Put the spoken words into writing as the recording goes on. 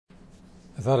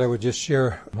I thought I would just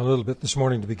share a little bit this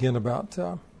morning to begin about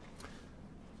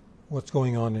what's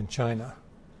going on in China.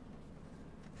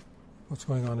 What's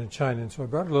going on in China. And so I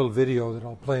brought a little video that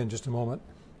I'll play in just a moment.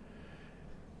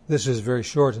 This is very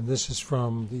short, and this is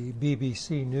from the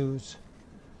BBC News.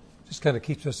 Just kind of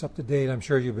keeps us up to date. I'm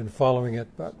sure you've been following it,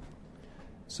 but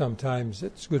sometimes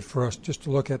it's good for us just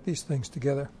to look at these things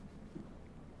together.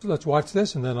 So let's watch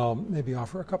this, and then I'll maybe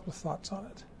offer a couple of thoughts on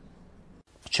it.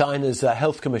 China's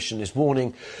Health Commission is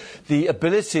warning the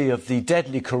ability of the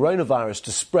deadly coronavirus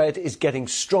to spread is getting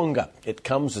stronger. It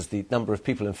comes as the number of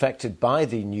people infected by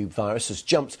the new virus has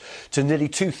jumped to nearly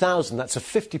 2,000. That's a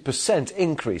 50%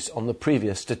 increase on the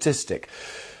previous statistic.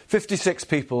 56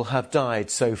 people have died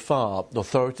so far.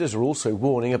 Authorities are also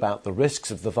warning about the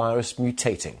risks of the virus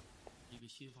mutating.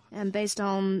 And based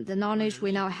on the knowledge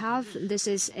we now have, this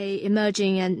is an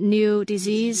emerging and new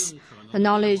disease. The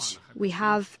knowledge we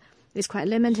have is quite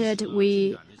limited.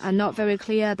 We are not very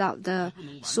clear about the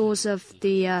source of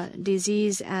the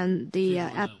disease, and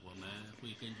the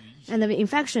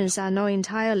infections are not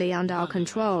entirely under our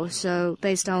control. So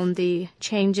based on the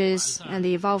changes and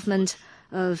the evolvement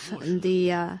of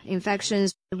the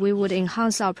infections, we would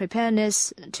enhance our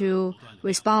preparedness to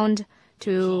respond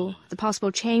to the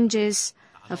possible changes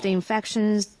of the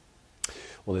infections.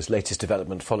 Well, this latest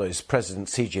development follows President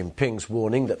Xi Jinping's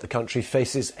warning that the country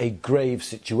faces a grave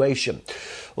situation.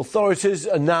 Authorities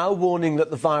are now warning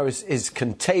that the virus is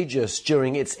contagious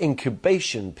during its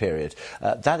incubation period.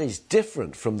 That is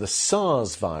different from the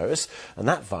SARS virus, and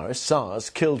that virus,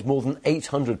 SARS, killed more than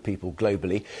 800 people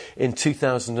globally in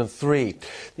 2003.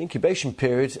 The incubation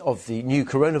period of the new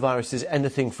coronavirus is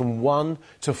anything from 1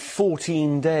 to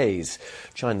 14 days.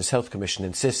 China's Health Commission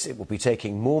insists it will be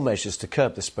taking more measures to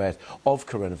curb the spread of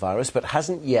coronavirus, but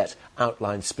hasn't yet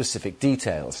outlined specific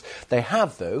details. They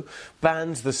have, though,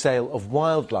 banned the sale of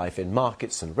wildlife in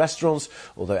markets and restaurants,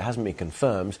 although it hasn't been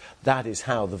confirmed that is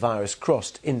how the virus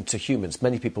crossed into humans.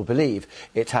 Many people believe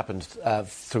it happened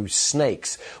through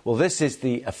snakes. Well, this is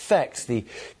the effect the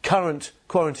current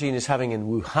quarantine is having in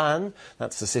Wuhan.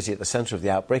 That's the city at the centre of the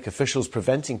outbreak. Officials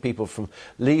preventing people from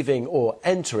leaving or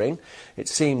entering. It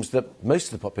seems that most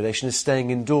of the population is staying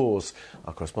indoors.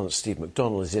 Our correspondent Steve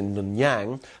McDonald is in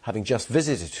Nanyang, having just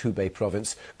visited Hubei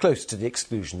province, close to the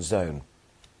exclusion zone.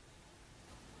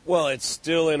 Well, it's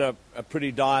still in a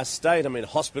pretty dire state. I mean,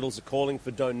 hospitals are calling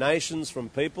for donations from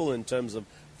people in terms of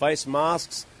face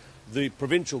masks. The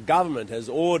provincial government has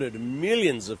ordered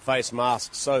millions of face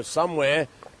masks, so somewhere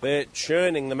they're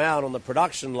churning them out on the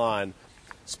production line.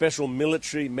 Special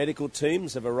military medical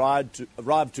teams have arrived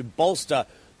to bolster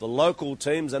the local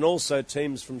teams and also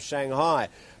teams from Shanghai.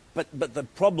 But the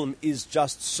problem is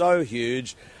just so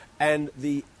huge, and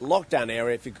the lockdown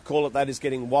area, if you could call it that, is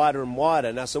getting wider and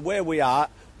wider. Now, so where we are,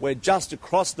 we're just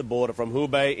across the border from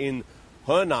Hubei in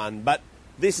Henan, but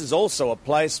this is also a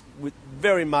place with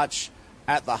very much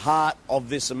at the heart of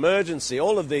this emergency.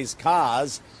 All of these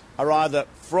cars are either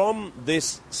from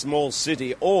this small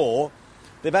city or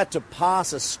they've had to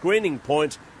pass a screening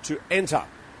point to enter.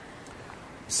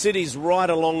 Cities right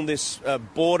along this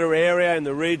border area in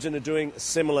the region are doing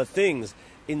similar things.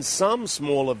 In some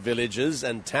smaller villages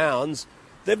and towns,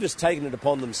 they've just taken it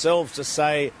upon themselves to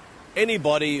say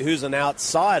anybody who's an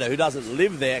outsider who doesn't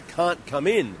live there can't come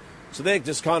in. So they're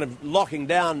just kind of locking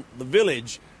down the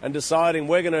village and deciding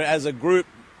we're going to, as a group,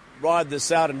 ride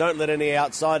this out and don't let any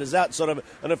outsiders out, sort of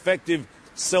an effective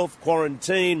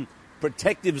self-quarantine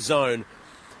protective zone.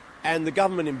 And the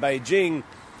government in Beijing,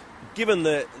 given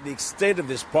the extent of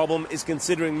this problem, is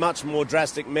considering much more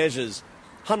drastic measures.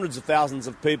 Hundreds of thousands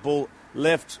of people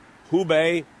left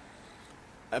Hubei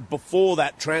before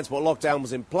that transport lockdown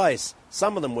was in place.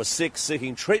 Some of them were sick,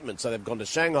 seeking treatment, so they've gone to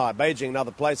Shanghai, Beijing and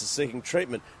other places seeking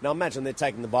treatment. Now imagine they're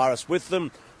taking the virus with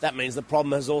them. That means the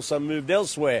problem has also moved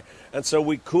elsewhere. And so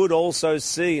we could also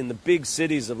see in the big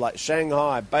cities of like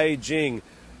Shanghai, Beijing,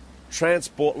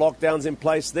 transport lockdowns in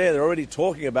place there. They're already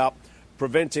talking about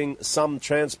preventing some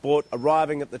transport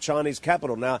arriving at the Chinese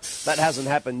capital. Now, that hasn't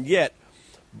happened yet.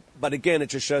 But again, it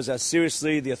just shows how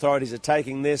seriously the authorities are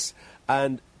taking this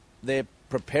and their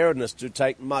preparedness to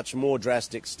take much more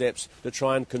drastic steps to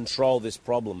try and control this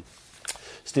problem.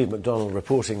 Steve McDonald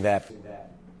reporting there.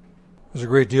 There's a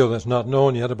great deal that's not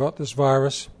known yet about this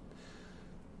virus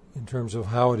in terms of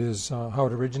how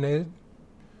it originated,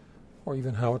 or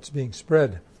even how it's being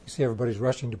spread. You see everybody's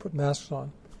rushing to put masks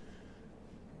on.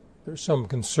 There's some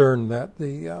concern that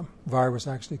the virus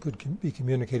actually could be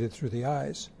communicated through the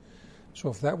eyes. So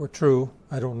if that were true,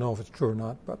 I don't know if it's true or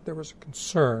not, but there was a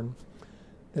concern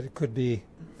that it could be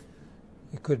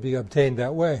obtained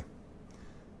that way.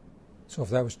 So if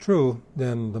that was true,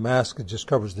 then the mask that just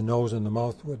covers the nose and the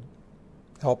mouth would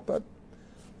help, but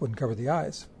wouldn't cover the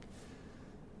eyes.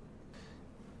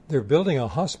 They're building a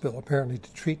hospital, apparently,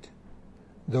 to treat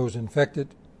those infected,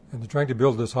 and they're trying to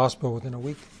build this hospital within a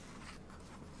week.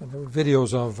 And there were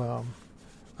videos of,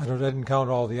 I didn't count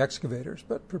all the excavators,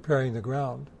 but preparing the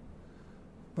ground.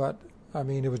 But, I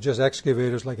mean, it was just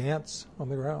excavators like ants on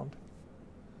the ground.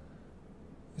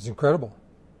 It's incredible.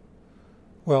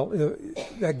 Well,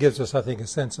 that gives us, I think, a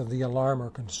sense of the alarm or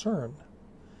concern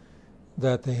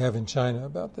that they have in China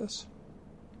about this.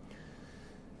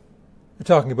 They're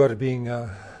talking about it being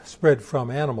spread from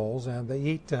animals, and they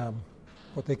eat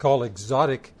what they call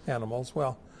exotic animals.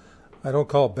 Well, I don't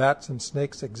call bats and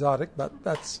snakes exotic, but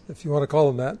that's, if you want to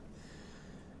call them that.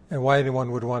 And why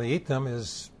anyone would want to eat them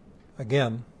is,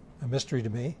 again, a mystery to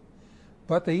me.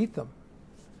 But they eat them.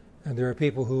 And there are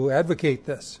people who advocate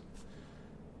this.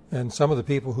 And some of the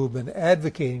people who've been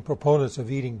advocating, proponents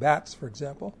of eating bats, for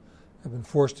example, have been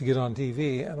forced to get on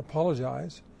TV and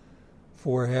apologize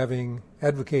for having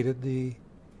advocated the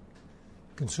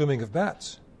consuming of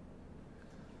bats.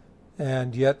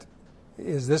 And yet,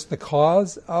 is this the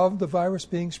cause of the virus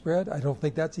being spread? I don't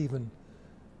think that's even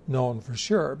known for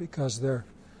sure, because there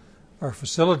are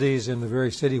facilities in the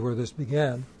very city where this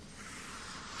began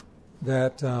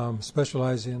that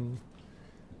specialize in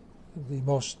the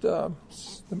most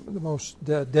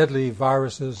deadly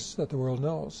viruses that the world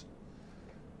knows.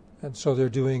 And so they're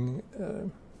doing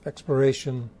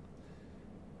exploration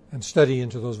and study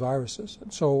into those viruses.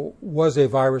 And so was a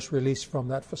virus released from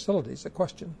that facility? It's a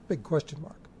question, big question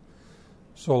mark.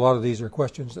 So a lot of these are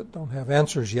questions that don't have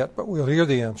answers yet, but we'll hear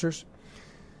the answers.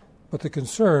 But the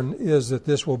concern is that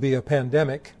this will be a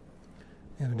pandemic,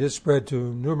 and it is spread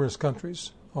to numerous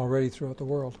countries already throughout the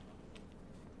world.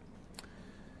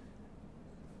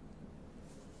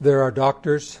 There are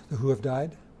doctors who have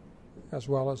died, as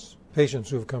well as patients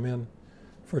who have come in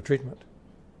for treatment.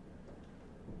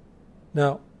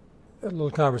 Now, a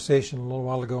little conversation a little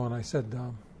while ago, and I said,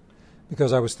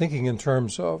 because I was thinking in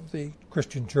terms of the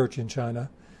Christian church in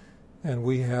China, and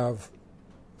we have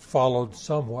followed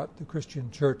somewhat the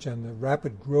Christian church and the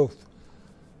rapid growth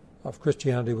of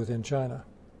Christianity within China.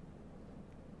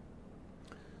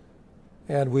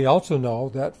 And we also know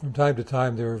that from time to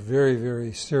time there are very,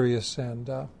 very serious and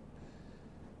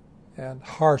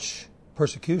harsh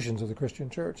persecutions of the Christian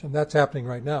church, and that's happening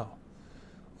right now.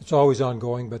 It's always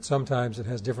ongoing, but sometimes it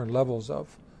has different levels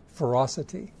of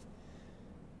ferocity.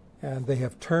 And they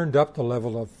have turned up the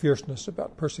level of fierceness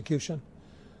about persecution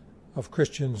of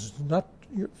Christians not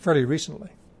fairly recently.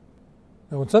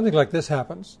 Now, when something like this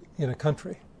happens in a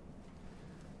country,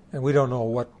 and we don't know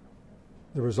what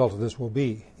the result of this will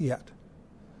be yet,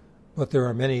 but there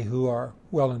are many who are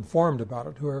well informed about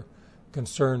it, who are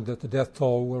concerned that the death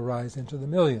toll will rise into the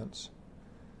millions.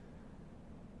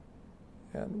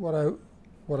 And what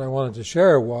I wanted to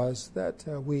share was that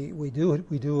we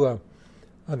do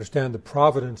understand the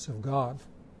providence of God,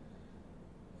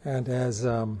 and as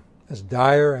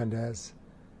dire and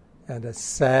as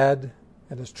sad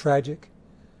and as tragic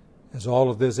as all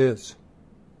of this is,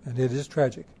 and it is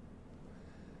tragic.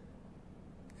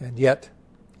 And yet,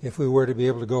 if we were to be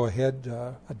able to go ahead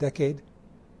a decade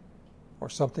or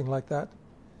something like that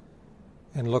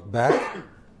and look back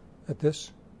at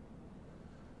this,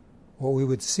 what we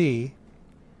would see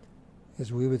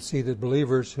is we would see that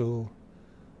believers who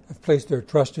have placed their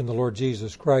trust in the Lord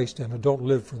Jesus Christ and who don't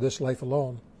live for this life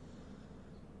alone,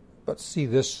 but see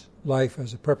this life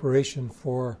as a preparation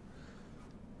for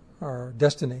our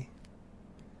destiny,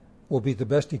 will be the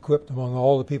best equipped among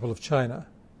all the people of China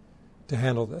to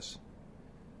handle this.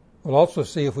 We'll also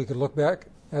see, if we could look back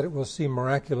at it, we'll see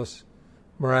miraculous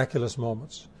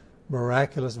moments,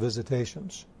 miraculous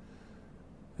visitations.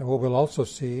 And what we'll also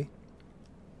see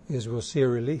is we'll see a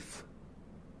relief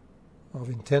of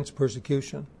intense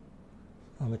persecution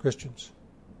on the Christians.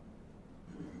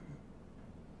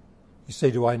 You say,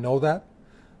 do I know that?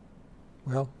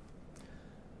 Well,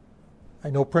 I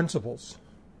know principles.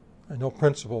 I know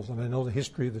principles, and I know the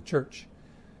history of the church.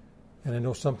 And I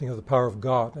know something of the power of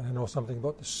God, and I know something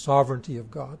about the sovereignty of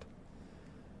God.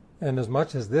 And as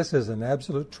much as this is an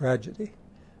absolute tragedy,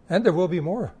 and there will be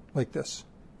more like this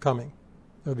coming.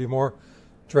 There will be more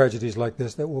tragedies like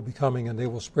this that will be coming, and they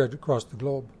will spread across the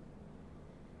globe.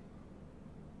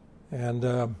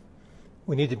 And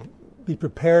we need to be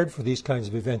prepared for these kinds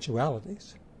of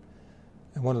eventualities.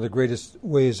 And one of the greatest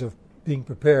ways of being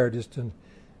prepared is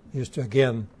to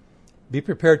again, be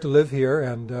prepared to live here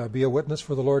and be a witness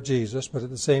for the Lord Jesus, but at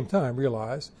the same time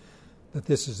realize that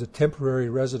this is a temporary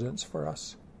residence for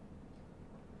us.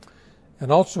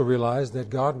 And also realize that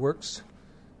God works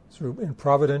in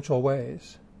providential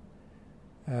ways.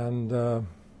 And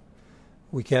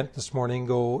We can't this morning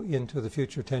go into the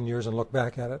future 10 years and look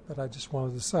back at it, but I just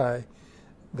wanted to say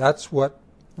that's what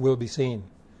will be seen.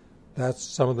 That's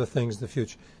some of the things of the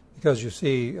future. Because you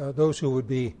see, those who would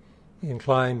be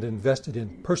inclined, invested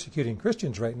in persecuting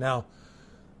Christians right now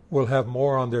will have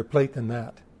more on their plate than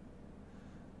that.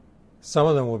 Some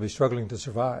of them will be struggling to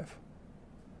survive.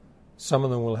 Some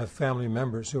of them will have family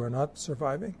members who are not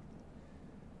surviving.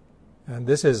 And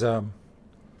this is a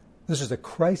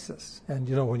crisis. And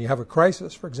you know, when you have a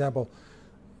crisis, for example,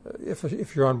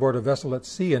 if you're on board a vessel at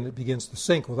sea and it begins to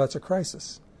sink, well, that's a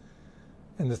crisis.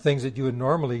 And the things that you would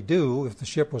normally do if the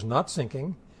ship was not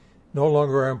sinking no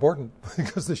longer are important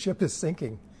because the ship is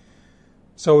sinking.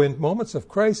 So in moments of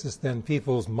crisis, then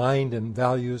people's mind and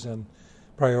values and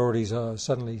priorities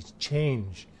suddenly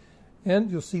change.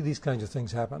 And you'll see these kinds of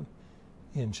things happen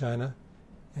in China,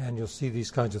 and you'll see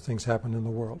these kinds of things happen in the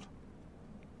world.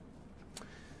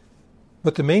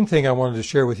 But the main thing I wanted to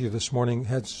share with you this morning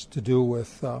has to do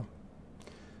with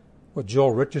what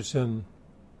Joel Richardson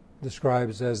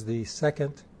describes as the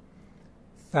second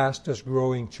fastest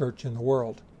growing church in the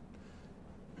world.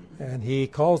 And he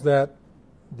calls that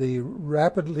the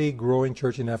rapidly growing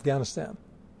church in Afghanistan.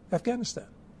 Afghanistan.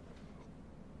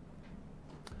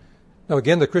 Now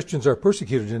again, the Christians are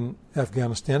persecuted in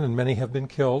Afghanistan, and many have been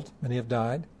killed, many have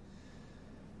died.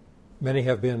 Many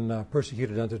have been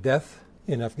persecuted unto death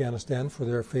in Afghanistan for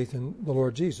their faith in the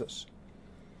Lord Jesus.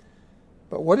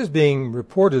 But what is being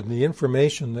reported in the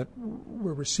information that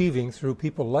we're receiving through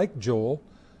people like Joel,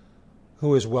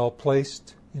 who is well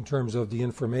placed in terms of the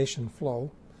information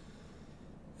flow.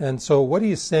 And so what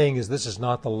he is saying is this is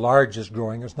not the largest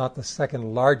growing, it's not the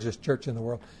second largest church in the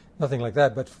world, nothing like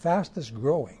that, but fastest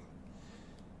growing.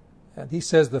 And he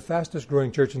says the fastest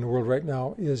growing church in the world right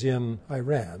now is in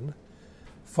Iran,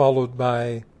 followed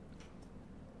by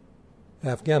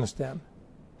Afghanistan.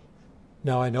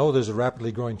 Now I know there's a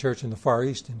rapidly growing church in the Far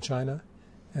East, in China,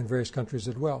 and various countries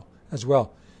as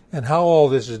well. And how all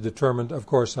this is determined, of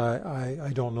course,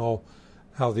 I don't know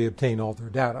how they obtain all their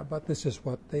data, but this is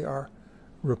what they are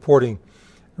reporting.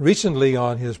 Recently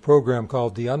on his program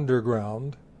called The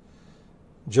Underground,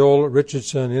 Joel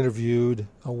Richardson interviewed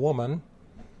a woman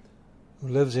who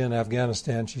lives in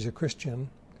Afghanistan. She's a Christian.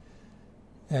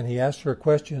 And he asked her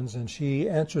questions, and she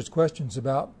answers questions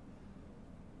about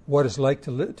what it's like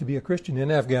to be a Christian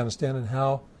in Afghanistan and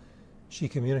how she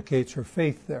communicates her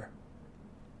faith there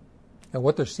and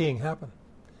what they're seeing happen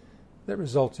that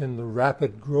results in the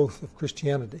rapid growth of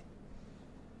Christianity.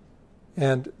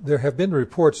 And there have been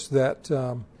reports that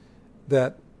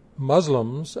that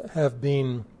Muslims have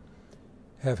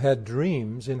had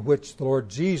dreams in which the Lord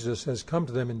Jesus has come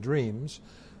to them in dreams,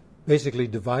 basically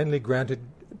divinely granted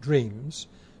dreams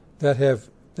that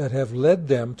have led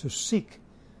them to seek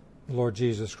the Lord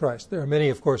Jesus Christ. There are many,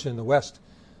 of course, in the West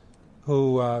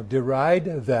who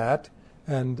deride that,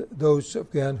 and those,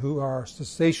 again, who are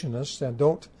cessationists and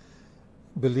don't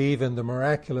believe in the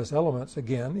miraculous elements,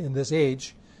 again, in this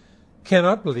age,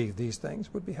 cannot believe these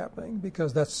things would be happening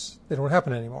because they don't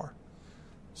happen anymore.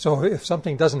 So if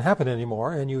something doesn't happen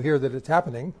anymore and you hear that it's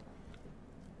happening,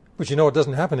 but you know it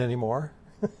doesn't happen anymore,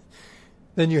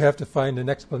 then you have to find an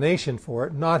explanation for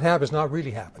it. It's not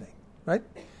really happening, right?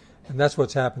 And that's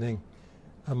what's happening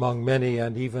among many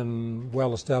and even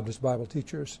well-established Bible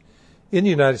teachers in the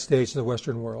United States and the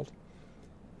Western world.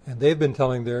 And they've been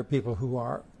telling their people who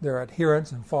are their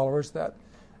adherents and followers that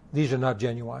these are not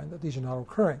genuine, that these are not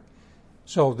occurring.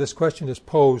 So this question is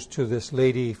posed to this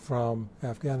lady from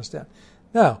Afghanistan.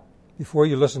 Now, before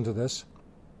you listen to this,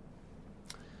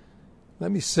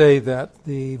 let me say that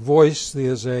the voice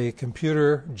is a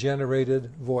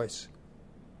computer-generated voice.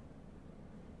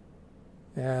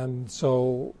 And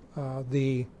so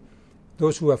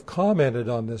those who have commented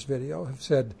on this video have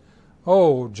said,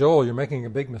 "Oh, Joel, you're making a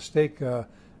big mistake.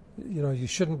 You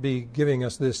shouldn't be giving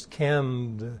us this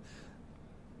canned,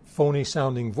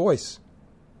 phony-sounding voice."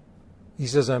 He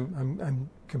says, "I'm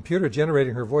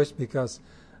computer-generating her voice because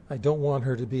I don't want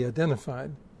her to be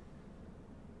identified.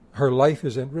 Her life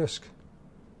is at risk.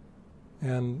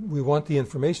 And we want the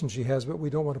information she has, but we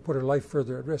don't want to put her life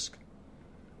further at risk.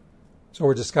 So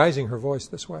we're disguising her voice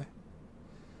this way."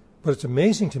 But it's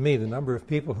amazing to me the number of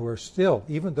people who are still,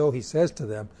 even though he says to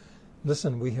them,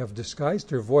 "Listen, we have disguised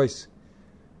her voice,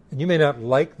 and you may not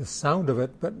like the sound of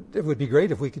it, but it would be great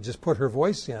if we could just put her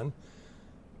voice in,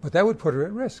 but that would put her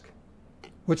at risk,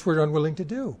 which we're unwilling to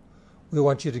do. We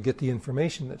want you to get the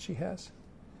information that she has."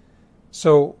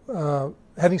 So,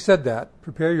 having said that,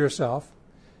 prepare yourself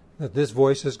that this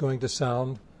voice is going to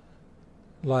sound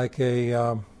like it's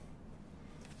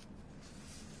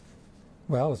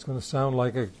going to sound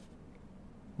like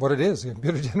what it is, a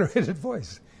computer-generated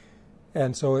voice.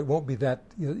 And so it won't be that,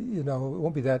 it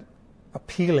won't be that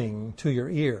appealing to your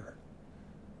ear.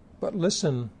 But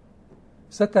listen,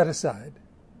 set that aside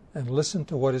and listen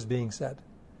to what is being said.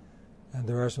 And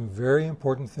there are some very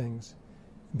important things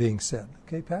being said.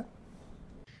 Okay, Pat?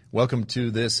 Welcome to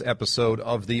this episode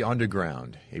of The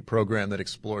Underground, a program that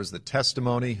explores the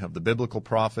testimony of the biblical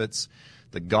prophets,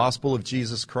 the gospel of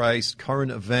Jesus Christ,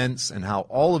 current events, and how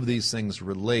all of these things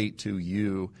relate to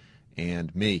you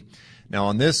and me. Now,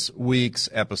 on this week's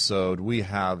episode, we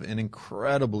have an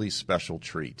incredibly special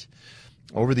treat.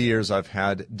 Over the years, I've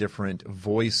had different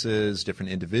voices,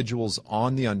 different individuals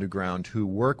on The Underground who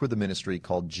work with a ministry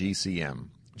called GCM.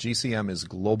 GCM is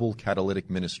Global Catalytic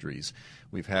Ministries.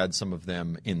 We've had some of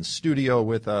them in studio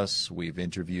with us. We've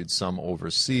interviewed some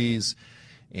overseas.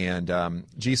 And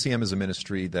GCM is a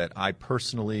ministry that I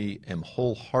personally am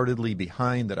wholeheartedly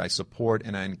behind, that I support,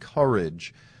 and I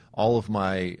encourage all of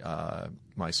my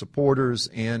supporters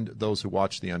and those who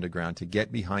watch The Underground to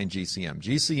get behind GCM.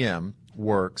 GCM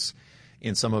works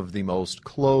in some of the most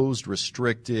closed,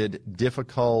 restricted,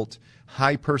 difficult,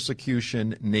 high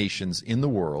persecution nations in the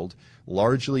world,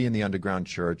 largely in the underground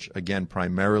church, again,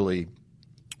 primarily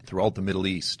throughout the Middle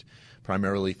East,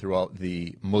 primarily throughout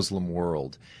the Muslim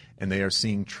world. And they are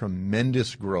seeing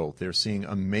tremendous growth. They're seeing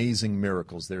amazing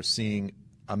miracles. They're seeing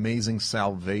amazing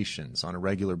salvations on a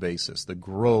regular basis. The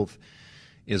growth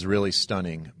is really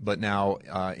stunning. But now,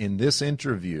 in this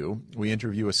interview, we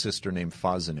interview a sister named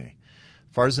Farzaneh.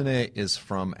 Farzaneh is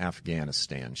from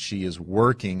Afghanistan. She is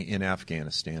working in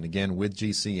Afghanistan, again, with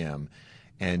GCM,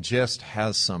 and just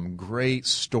has some great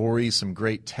stories, some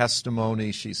great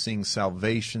testimony. She's seeing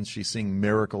salvation. She's seeing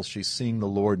miracles. She's seeing the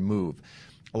Lord move.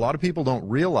 A lot of people don't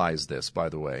realize this, by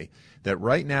the way, that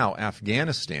right now,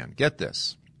 Afghanistan, get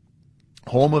this,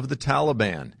 home of the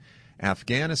Taliban,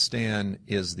 Afghanistan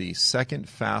is the second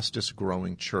fastest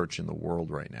growing church in the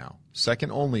world right now,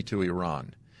 second only to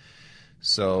Iran.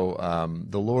 So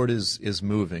the Lord is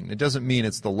moving. It doesn't mean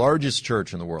it's the largest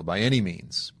church in the world by any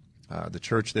means. The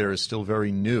church there is still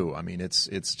very new. I mean, it's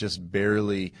just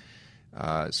barely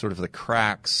sort of the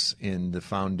cracks in the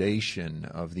foundation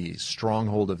of the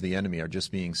stronghold of the enemy are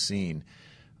just being seen.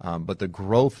 But the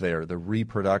growth there, the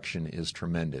reproduction is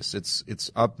tremendous.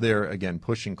 It's up there, again,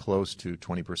 pushing close to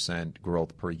 20%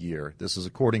 growth per year. This is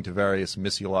according to various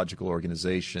missiological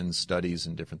organizations, studies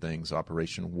and different things,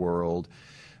 Operation World,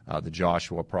 the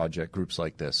Joshua Project, groups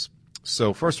like this.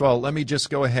 So first of all, let me just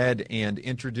go ahead and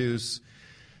introduce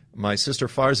my sister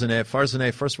Farzaneh.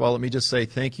 Farzaneh, first of all, let me just say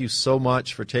thank you so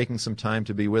much for taking some time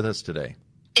to be with us today.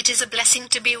 It is a blessing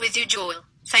to be with you, Joel.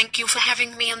 Thank you for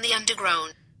having me on The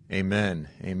Underground. Amen.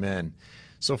 Amen.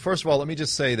 So first of all, let me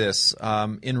just say this.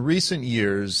 In recent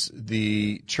years,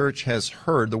 the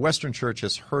Western Church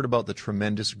has heard about the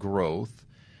tremendous growth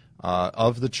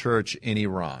of the church in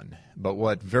Iran. But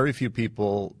what very few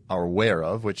people are aware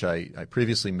of, which I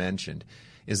previously mentioned,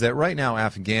 is that right now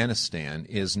Afghanistan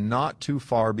is not too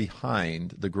far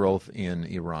behind the growth in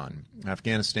Iran.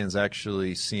 Afghanistan's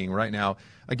actually seeing right now,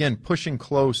 again, pushing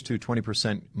close to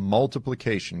 20%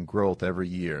 multiplication growth every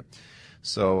year.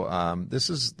 So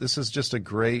this is just a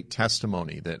great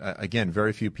testimony that, again,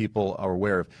 very few people are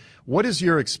aware of. What is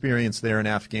your experience there in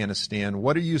Afghanistan?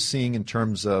 What are you seeing in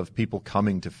terms of people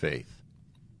coming to faith?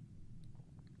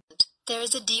 There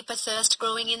is a deeper thirst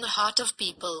growing in the heart of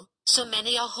people. So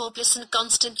many are hopeless and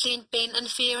constantly in pain and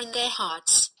fear in their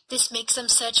hearts. This makes them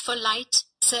search for light,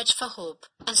 search for hope,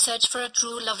 and search for a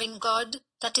true loving God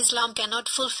that Islam cannot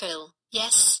fulfill.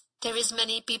 Yes, there is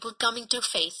many people coming to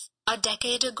faith. A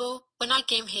decade ago, when I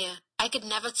came here, I could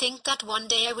never think that one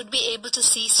day I would be able to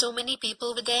see so many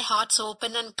people with their hearts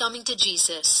open and coming to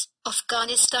Jesus.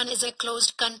 Afghanistan is a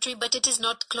closed country, but it is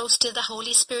not close to the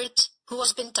Holy Spirit, who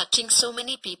has been touching so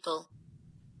many people.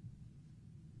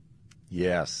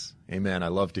 Yes. Amen. I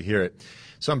love to hear it.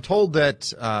 So I'm told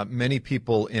that many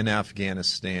people in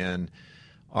Afghanistan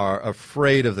are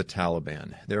afraid of the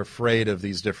Taliban. They're afraid of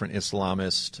these different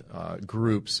Islamist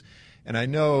groups. And I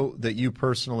know that you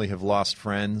personally have lost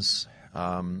friends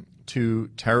to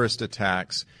terrorist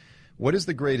attacks. What is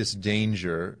the greatest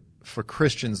danger for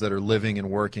Christians that are living and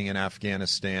working in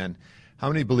Afghanistan? How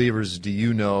many believers do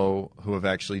you know who have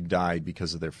actually died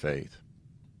because of their faith?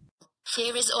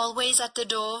 Fear is always at the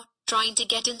door, trying to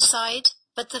get inside,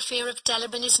 but the fear of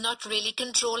Taliban is not really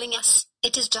controlling us.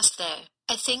 It is just there.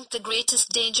 I think the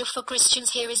greatest danger for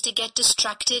Christians here is to get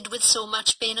distracted with so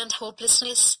much pain and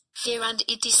hopelessness, fear and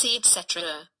etc. etc.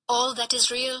 All that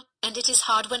is real, and it is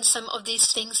hard when some of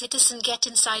these things hit us and get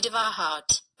inside of our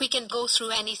heart. We can go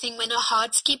through anything when our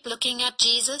hearts keep looking at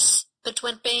Jesus, but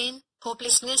when pain,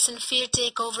 hopelessness and fear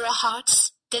take over our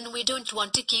hearts, then we don't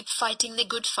want to keep fighting the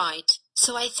good fight.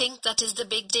 So I think that is the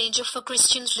big danger for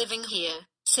Christians living here.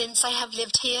 Since I have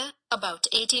lived here, about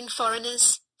 18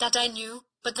 foreigners that I knew,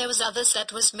 but there was others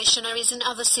that was missionaries in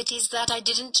other cities that I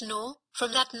didn't know.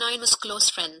 From that 9 was close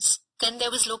friends. Then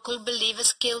there was local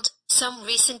believers killed, some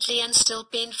recently and still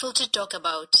painful to talk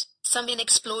about. Some in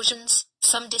explosions,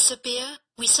 some disappear.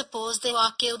 We suppose they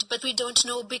are killed but we don't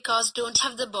know because don't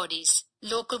have the bodies.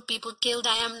 Local people killed,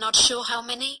 I am not sure how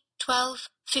many, 12,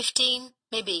 15,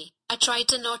 maybe. I try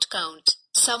to not count.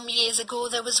 Some years ago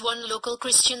there was one local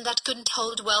Christian that couldn't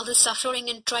hold well the suffering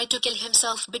and tried to kill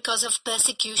himself because of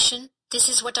persecution. This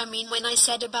is what I mean when I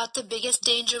said about the biggest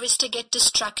danger is to get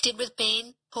distracted with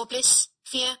pain, hopeless,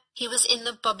 fear. He was in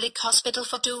the public hospital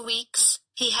for 2 weeks.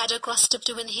 He had a cross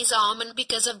tattoo in his arm and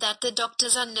because of that the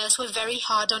doctors and nurse were very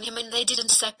hard on him and they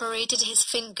didn't separated his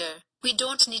finger. We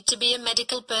don't need to be a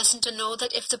medical person to know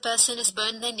that if the person is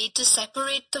burned they need to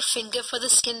separate the finger for the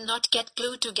skin not get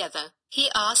glued together. He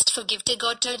asked for give to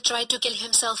God to try to kill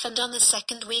himself and on the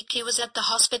 2nd week he was at the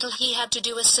hospital he had to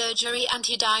do a surgery and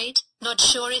he died. Not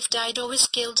sure if died or was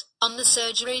killed, on the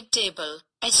surgery table.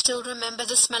 I still remember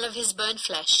the smell of his burnt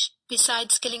flesh.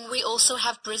 Besides killing we also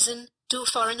have prison, 2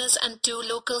 foreigners and 2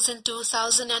 locals in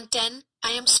 2010. I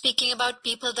am speaking about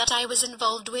people that I was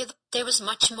involved with. There was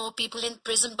much more people in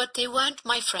prison but they weren't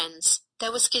my friends.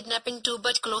 There was kidnapping too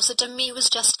but closer to me was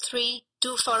just 3,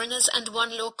 2 foreigners and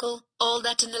 1 local, all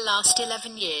that in the last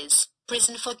 11 years.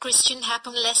 Prison for Christian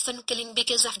happen less than killing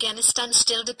because Afghanistan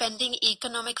still depending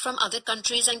economic from other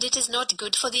countries and it is not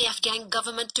good for the Afghan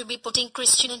government to be putting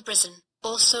Christian in prison.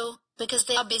 Also, because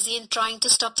they are busy in trying to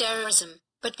stop terrorism.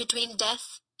 But between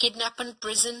death, kidnap and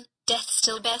prison, death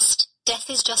still best. Death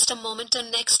is just a moment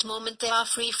and next moment they are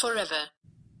free forever.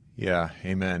 Yeah,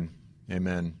 amen.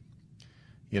 Amen.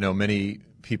 You know, many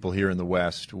people here in the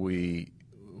West, we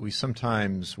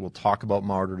sometimes will talk about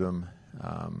martyrdom,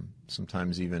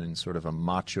 sometimes even in sort of a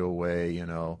macho way, you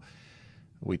know.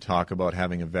 We talk about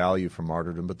having a value for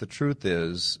martyrdom, but the truth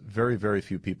is very, very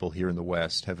few people here in the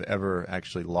West have ever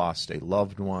actually lost a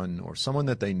loved one or someone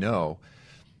that they know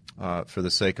for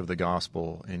the sake of the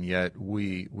gospel, and yet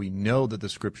we know that the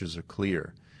Scriptures are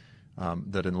clear,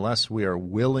 that unless we are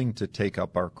willing to take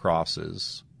up our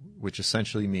crosses, which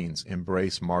essentially means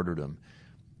embrace martyrdom,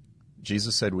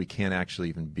 Jesus said we can't actually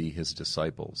even be his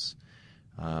disciples.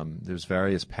 There's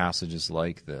various passages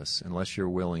like this. Unless you're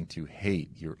willing to hate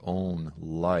your own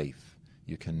life,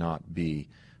 you cannot be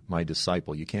my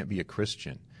disciple. You can't be a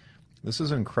Christian. This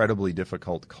is an incredibly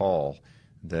difficult call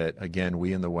that, again,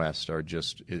 we in the West are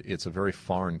just, it's a very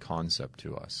foreign concept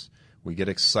to us. We get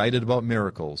excited about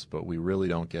miracles, but we really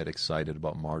don't get excited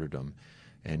about martyrdom.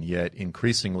 And yet,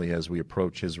 increasingly, as we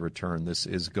approach his return, this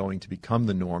is going to become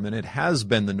the norm, and it has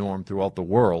been the norm throughout the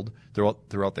world,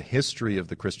 throughout the history of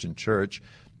the Christian church,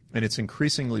 and it's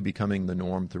increasingly becoming the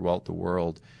norm throughout the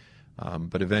world.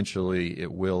 But eventually,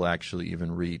 it will actually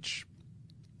even reach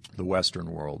the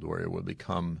Western world, where it will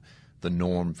become the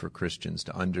norm for Christians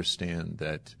to understand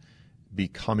that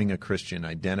becoming a Christian,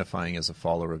 identifying as a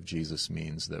follower of Jesus,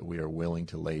 means that we are willing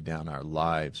to lay down our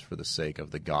lives for the sake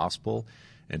of the gospel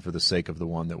and for the sake of the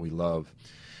one that we love.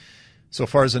 So,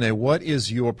 Farzaneh, what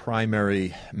is your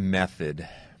primary method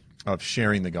of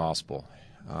sharing the gospel?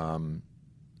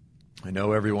 I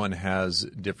know everyone has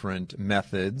different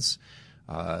methods.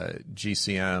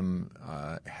 GCM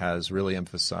has really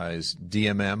emphasized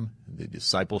DMM, the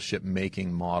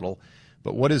discipleship-making model.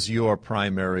 But what is your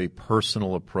primary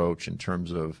personal approach in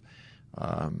terms of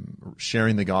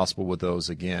sharing the gospel with those,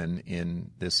 again,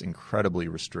 in this incredibly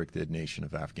restricted nation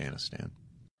of Afghanistan?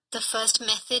 The first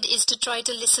method is to try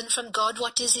to listen from God.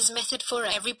 What is his method for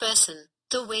every person?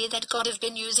 The way that God have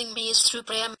been using me is through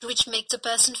prayer, which makes the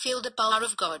person feel the power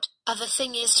of God. Other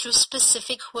thing is through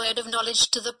specific word of knowledge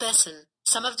to the person.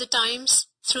 Some of the times,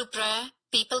 through prayer,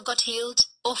 people got healed,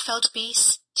 or felt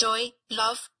peace, joy,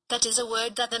 love, that is a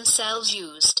word that themselves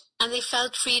used, and they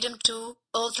felt freedom too,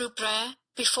 all through prayer,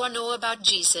 before know about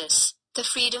Jesus. The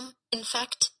freedom, in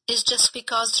fact, is just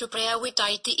because through prayer we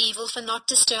tied the evil for not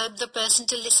disturb the person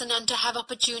to listen and to have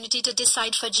opportunity to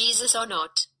decide for Jesus or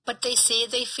not. But they say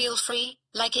they feel free,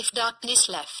 like if darkness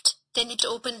left. Then it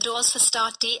opened doors for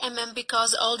start DMM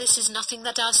because all this is nothing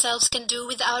that ourselves can do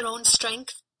with our own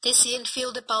strength. They see and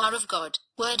feel the power of God.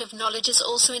 Word of knowledge is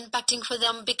also impacting for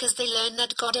them because they learn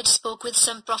that God had spoke with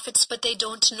some prophets, but they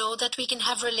don't know that we can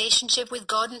have relationship with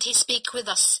God and he speak with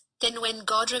us. Then when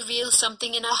God reveals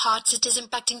something in our hearts, it is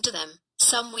impacting to them.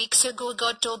 Some weeks ago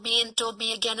God told me and told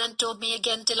me again and told me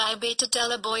again till I obeyed to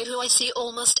tell a boy who I see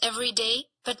almost every day,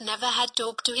 but never had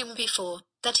talked to him before,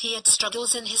 that he had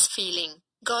struggles in his feeling.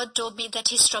 God told me that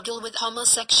he struggled with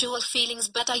homosexual feelings,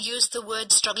 but I used the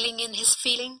word struggling in his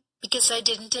feeling, because I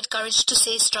didn't get courage to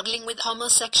say struggling with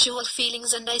homosexual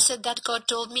feelings, and I said that God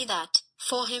told me that,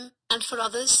 for him, and for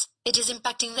others, it is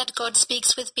impacting that God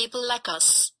speaks with people like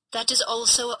us. That is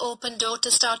also an open door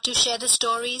to start to share the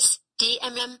stories,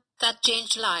 DMM, that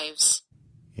changed lives.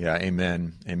 Yeah,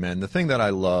 amen. Amen. The thing that I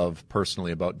love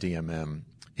personally about DMM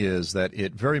is that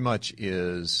it very much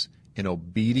is an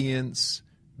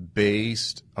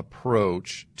obedience-based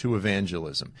approach to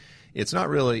evangelism. It's not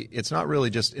really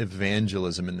just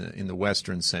evangelism in the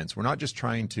Western sense. We're not just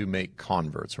trying to make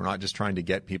converts. We're not just trying to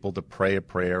get people to pray a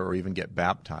prayer or even get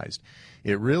baptized.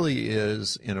 It really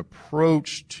is an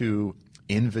approach to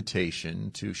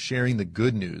invitation, to sharing the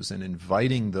good news and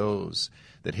inviting those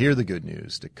that hear the good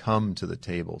news to come to the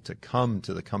table, to come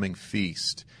to the coming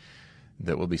feast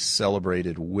that will be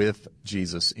celebrated with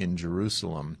Jesus in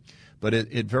Jerusalem. But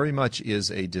it very much is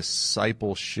a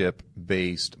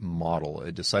discipleship-based model,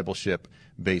 a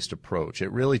discipleship-based approach.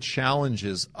 It really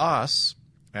challenges us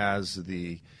as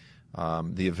the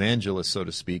evangelist, so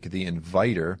to speak, the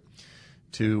inviter,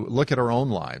 to look at our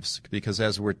own lives. Because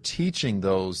as we're teaching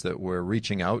those that we're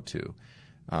reaching out to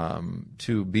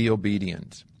be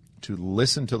obedient, to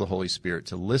listen to the Holy Spirit,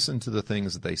 to listen to the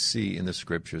things that they see in the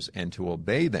Scriptures, and to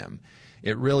obey them,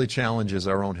 it really challenges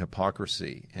our own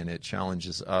hypocrisy, and it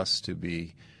challenges us to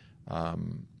be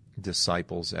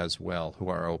disciples as well, who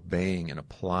are obeying and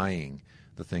applying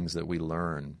the things that we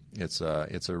learn. It's a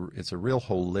real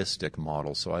holistic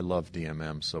model. So I love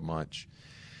DMM so much.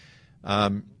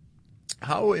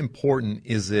 How important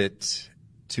is it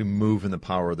to move in the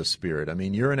power of the Spirit? I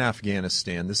mean, you're in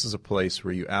Afghanistan. This is a place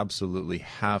where you absolutely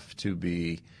have to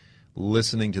be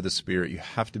listening to the Spirit. You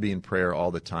have to be in prayer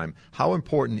all the time. How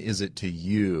important is it to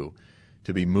you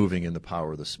to be moving in the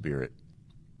power of the Spirit?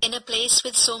 In a place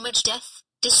with so much death,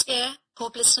 despair,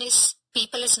 hopelessness,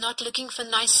 people is not looking for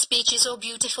nice speeches or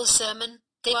beautiful sermon.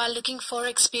 They are looking for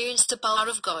experience the power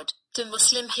of God. The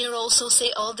Muslim here also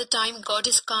say all the time, God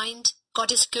is kind,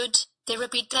 God is good. They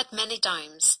repeat that many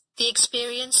times. The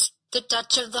experience, the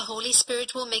touch of the Holy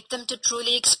Spirit will make them to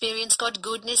truly experience God's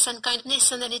goodness and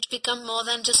kindness, and then it become more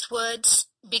than just words,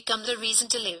 become the reason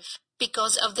to live.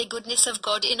 Because of the goodness of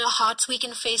God in our hearts we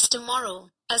can face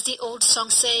tomorrow. As the old song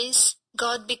says,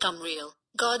 God become real.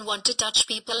 God want to touch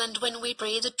people, and when we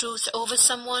pray the truth over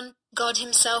someone, God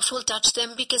himself will touch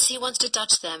them because he wants to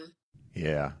touch them.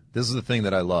 Yeah, this is the thing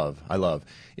that I love,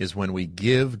 is when we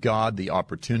give God the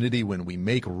opportunity, when we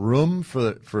make room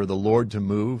for the Lord to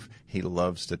move, he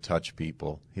loves to touch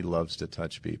people. He loves to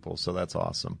touch people. So that's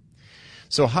awesome.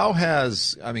 So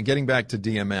getting back to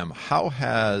DMM, how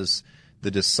has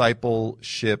the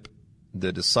discipleship,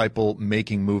 the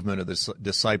disciple-making movement, or the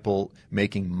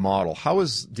disciple-making model, how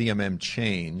has DMM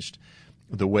changed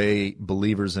the way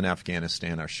believers in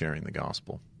Afghanistan are sharing the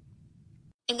gospel?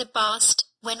 In the past,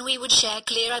 when we would share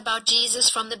clear about Jesus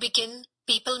from the beginning,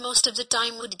 people most of the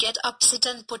time would get upset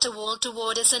and put a wall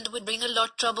toward us and would bring a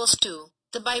lot troubles too.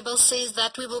 The Bible says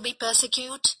that we will be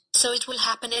persecuted, so it will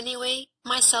happen anyway.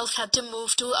 Myself had to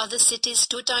move to other cities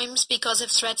 2 times because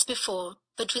of threats before.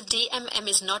 But with DMM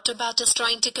is not about us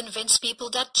trying to convince people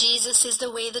that Jesus is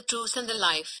the way, the truth, and the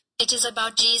life. It is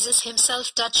about Jesus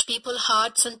himself touch people's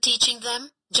hearts and teaching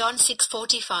them. John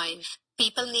 6:45.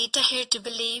 People need to hear to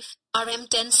believe. RM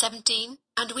 10:17.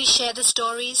 And we share the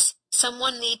stories.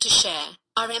 Someone need to share.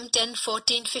 RM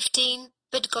 10:14-15.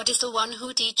 But God is the one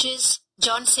who teaches.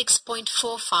 John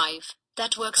 6:45.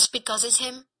 That works because it's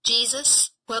him,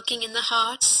 Jesus, working in the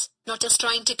hearts, not us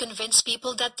trying to convince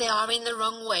people that they are in the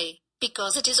wrong way.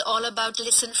 Because it is all about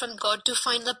listen from God to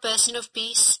find the person of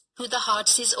peace, who the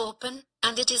hearts is open,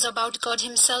 and it is about God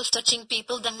himself touching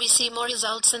people, then we see more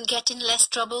results and get in less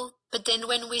trouble. But then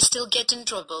when we still get in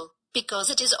trouble,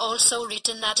 because it is also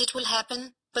written that it will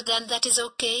happen, but then that is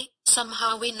okay,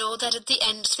 somehow we know that at the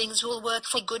end things will work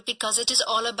for good because it is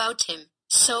all about him.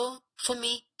 So, for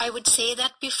me, I would say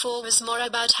that before was more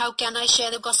about how can I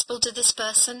share the gospel to this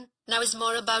person, now is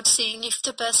more about seeing if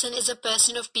the person is a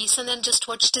person of peace and then just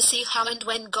watch to see how and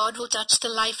when God will touch the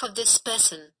life of this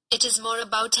person. It is more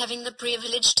about having the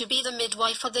privilege to be the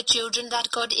midwife for the children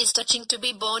that God is touching to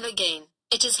be born again.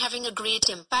 It is having a great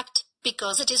impact,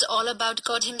 because it is all about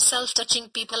God himself touching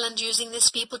people and using these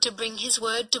people to bring his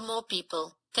word to more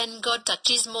people. Then God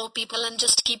touches more people and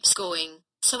just keeps going.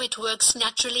 So it works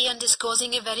naturally and is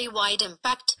causing a very wide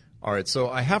impact. All right, so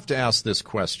I have to ask this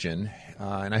question,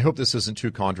 and I hope this isn't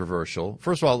too controversial.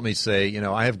 First of all, let me say,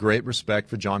 I have great respect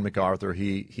for John MacArthur.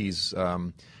 He's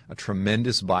a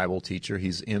tremendous Bible teacher.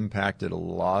 He's impacted a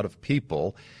lot of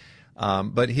people.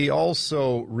 But he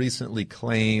also recently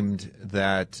claimed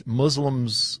that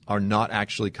Muslims are not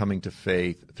actually coming to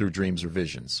faith through dreams or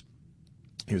visions.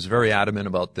 He was very adamant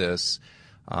about this.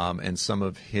 and some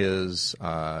of his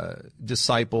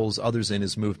disciples, others in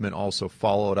his movement, also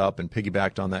followed up and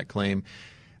piggybacked on that claim,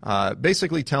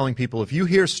 basically telling people, if you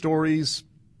hear stories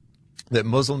that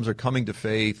Muslims are coming to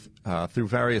faith through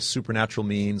various supernatural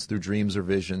means, through dreams or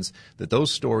visions, that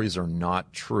those stories are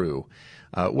not true.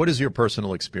 What is your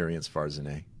personal experience,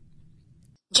 Farzaneh?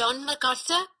 John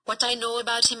MacArthur, what I know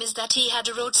about him is that he had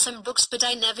wrote some books, but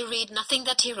I never read nothing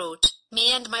that he wrote.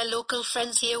 Me and my local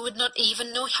friends here would not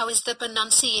even know how is the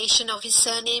pronunciation of his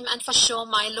surname, and for sure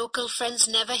my local friends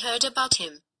never heard about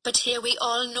him. But here we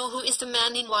all know who is the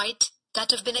man in white,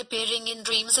 that have been appearing in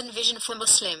dreams and vision for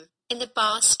Muslim. In the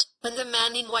past, when the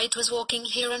man in white was walking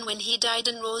here and when he died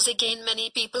and rose again, many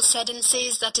people said and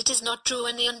says that it is not true,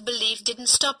 and the unbelief didn't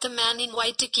stop the man in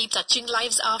white to keep touching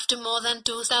lives after more than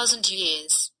 2,000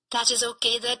 years. That is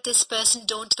okay that this person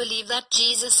don't believe that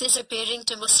Jesus is appearing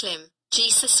to Muslim.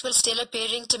 Jesus will still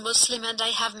appearing to Muslim, and I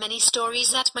have many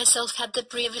stories that myself had the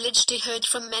privilege to heard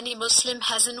from many Muslim.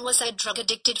 Hassan was I drug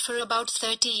addicted for about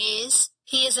 30 years.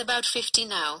 He is about 50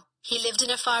 now. He lived in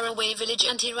a faraway village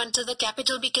and he ran to the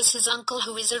capital because his uncle,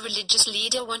 who is a religious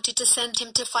leader, wanted to send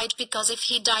him to fight because if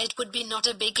he died would be not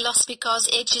a big loss because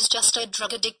H is just a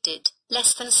drug addicted.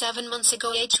 Less than 7 months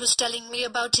ago H was telling me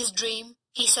about his dream.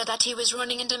 He said that he was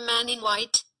running and a man in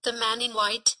white, the man in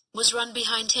white, was run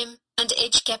behind him, and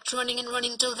H kept running and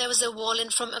running till there was a wall in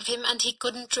front of him and he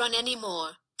couldn't run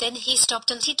anymore. Then he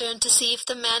stopped and he turned to see if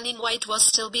the man in white was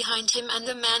still behind him, and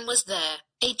the man was there.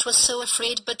 H was so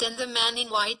afraid, but then the man in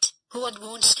white, who had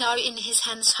wound scar in his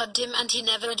hands, hugged him, and he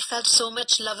never had felt so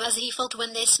much love as he felt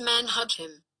when this man hugged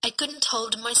him. I couldn't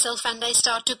hold myself and I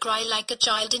started to cry like a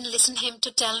child and listen him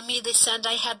to tell me this, and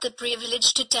I had the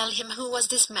privilege to tell him who was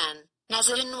this man.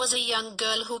 Nazarene was a young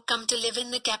girl who come to live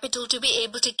in the capital to be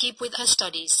able to keep with her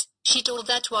studies. She told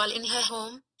that while in her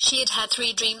home, she had had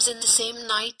 3 dreams in the same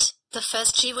night. The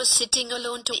first, she was sitting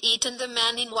alone to eat, and the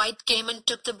man in white came and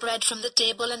took the bread from the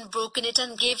table and broken it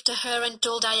and gave to her and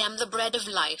told, I am the bread of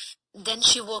life. Then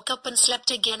she woke up and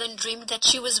slept again and dreamed that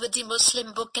she was with the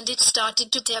Muslim book, and it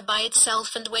started to tear by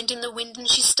itself and went in the wind, and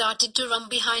she started to run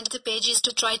behind the pages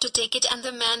to try to take it, and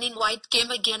the man in white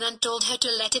came again and told her to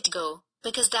let it go,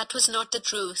 because that was not the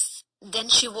truth. Then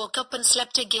she woke up and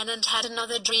slept again and had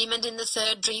another dream, and in the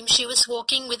third dream she was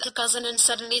walking with her cousin, and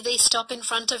suddenly they stop in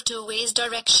front of 2 ways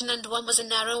direction, and one was a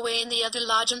narrow way and the other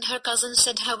large, and her cousin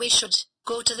said how we should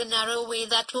go to the narrow way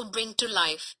that will bring to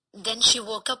life. Then she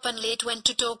woke up and late went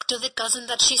to talk to the cousin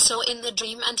that she saw in the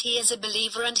dream, and he is a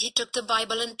believer, and he took the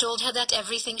Bible and told her that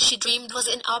everything she dreamed was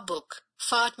in our book.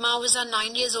 Fatma was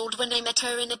 9 years old when I met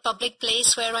her in a public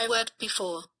place where I worked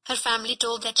before. Her family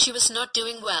told that she was not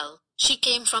doing well. She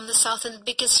came from the south, and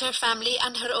because her family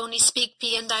and her only speak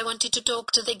P and I wanted to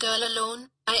talk to the girl alone,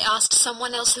 I asked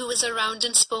someone else who was around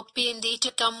and spoke P and D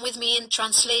to come with me and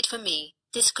translate for me.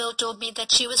 This girl told me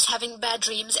that she was having bad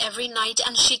dreams every night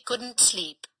and she couldn't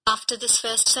sleep. After this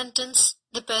first sentence,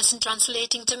 the person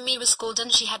translating to me was called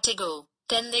and she had to go.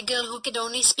 Then the girl who could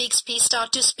only speak P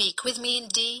started to speak with me in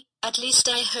D. At least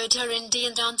I heard her in D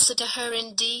and answered to her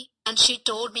in D, and she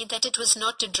told me that it was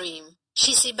not a dream.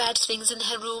 She see bad things in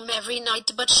her room every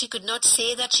night, but she could not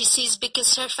say that she sees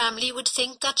because her family would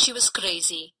think that she was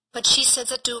crazy. But she said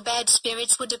that 2 bad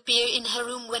spirits would appear in her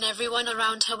room when everyone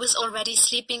around her was already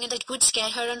sleeping, and it would scare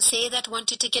her and say that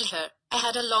wanted to kill her. I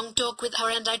had a long talk with her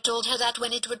and I told her that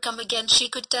when it would come again she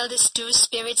could tell these 2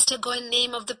 spirits to go in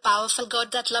name of the powerful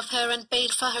God that loved her and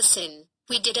paid for her sin.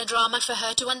 We did a drama for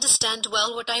her to understand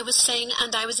well what I was saying,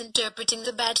 and I was interpreting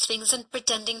the bad things and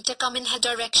pretending to come in her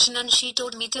direction, and she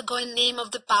told me to go in name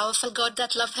of the powerful God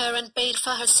that loved her and paid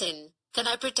for her sin. Then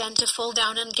I pretend to fall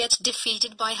down and get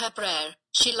defeated by her prayer.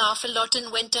 She laughed a lot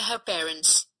and went to her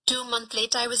parents. 2 months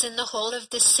later I was in the hall of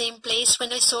this same place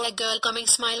when I saw a girl coming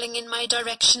smiling in my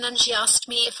direction, and she asked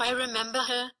me if I remember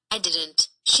her. I didn't.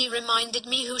 She reminded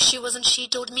me who she was, and she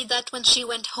told me that when she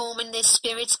went home and their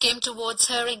spirits came towards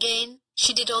her again,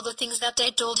 she did all the things that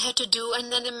I told her to do,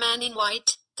 and then a man in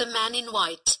white, the man in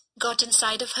white, got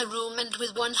inside of her room, and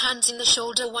with one hand in the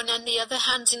shoulder one and the other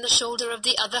hand in the shoulder of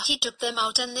the other, he took them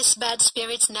out, and this bad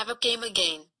spirits never came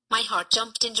again. My heart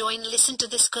jumped in joy and listened to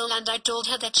this girl, and I told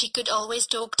her that she could always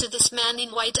talk to this man in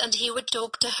white and he would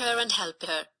talk to her and help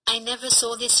her. I never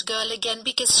saw this girl again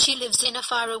because she lives in a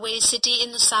faraway city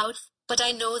in the south, but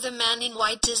I know the man in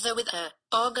white is there with her.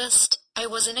 August, I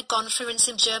was in a conference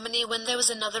in Germany when there was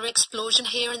another explosion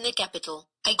here in the capital.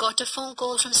 I got a phone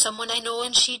call from someone I know,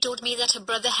 and she told me that her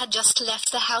brother had just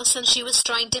left the house and she was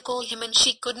trying to call him and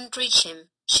she couldn't reach him.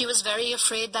 She was very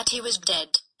afraid that he was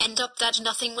dead. End up that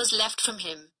nothing was left from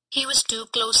him. He was too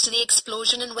close to the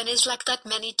explosion, and when it's like that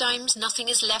many times nothing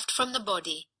is left from the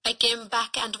body. I came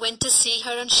back and went to see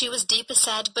her, and she was deeply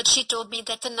sad, but she told me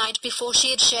that the night before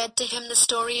she had shared to him the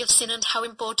story of sin and how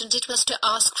important it was to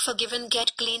ask forgive and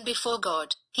get clean before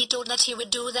God. He told that he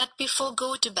would do that before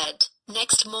go to bed.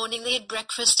 Next morning they had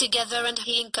breakfast together, and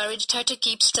he encouraged her to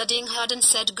keep studying hard and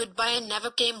said goodbye and never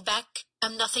came back,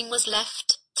 and nothing was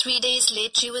left. 3 days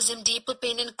later she was in deep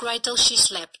pain and cried till she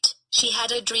slept. She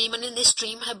had a dream, and in this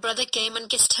dream her brother came and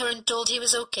kissed her and told he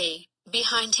was okay.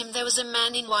 Behind him there was a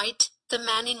man in white. The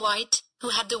man in white, who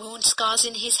had the wound scars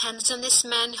in his hands, and this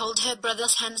man held her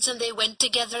brother's hands, and they went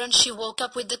together, and she woke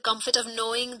up with the comfort of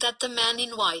knowing that the man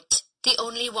in white, the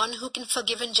only one who can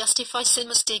forgive and justify sin,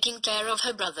 was taking care of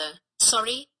her brother.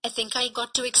 Sorry, I think I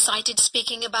got too excited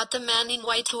speaking about the man in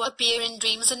white who appear in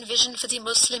dreams and vision for the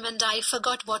Muslim, and I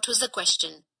forgot what was the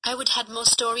question. I would had more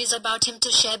stories about him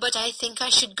to share, but I think I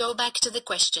should go back to the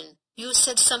question. You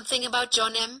said something about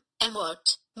John M.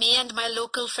 What? Me and my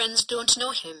local friends don't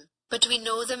know him. But we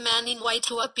know the man in white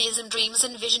who appears in dreams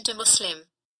and vision to Muslim.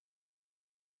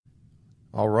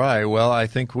 All right. Well, I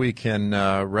think we can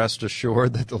rest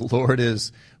assured that the Lord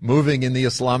is moving in the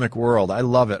Islamic world. I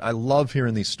love it. I love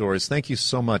hearing these stories. Thank you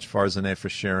so much, Farzaneh, for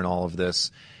sharing all of this.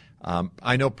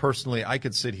 I know personally I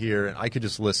could sit here and I could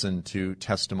just listen to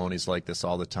testimonies like this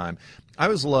all the time. I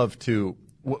always love to,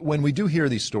 when we do hear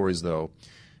these stories, though,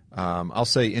 I'll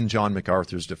say in John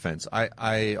MacArthur's defense,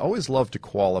 I always love to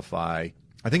qualify.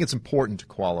 I think it's important to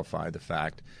qualify the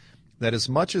fact that as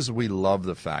much as we love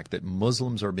the fact that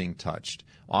Muslims are being touched,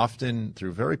 often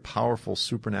through very powerful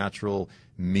supernatural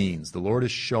means, the Lord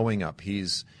is showing up.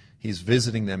 He's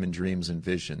visiting them in dreams and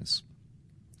visions.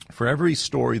 For every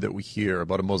story that we hear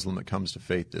about a Muslim that comes to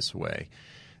faith this way,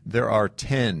 there are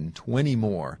 10, 20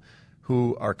 more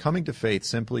who are coming to faith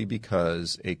simply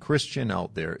because a Christian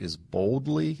out there is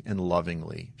boldly and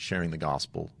lovingly sharing the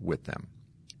gospel with them.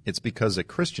 It's because a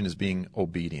Christian is being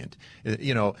obedient.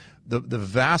 You know, the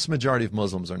vast majority of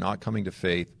Muslims are not coming to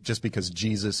faith just because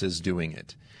Jesus is doing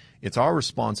it. It's our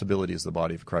responsibility as the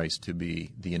body of Christ to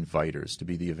be the inviters, to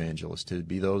be the evangelists, to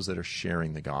be those that are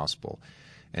sharing the gospel.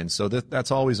 And so that's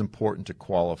always important to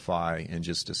qualify and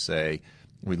just to say,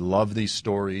 we love these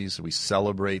stories, we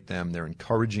celebrate them, they're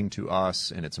encouraging to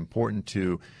us, and it's important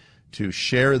to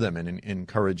share them and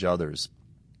encourage others.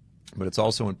 But it's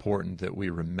also important that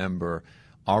we remember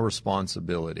our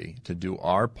responsibility to do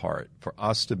our part, for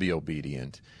us to be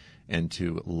obedient and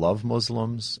to love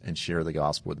Muslims and share the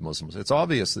gospel with Muslims. It's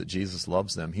obvious that Jesus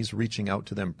loves them. He's reaching out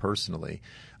to them personally.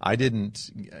 I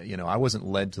wasn't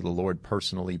led to the Lord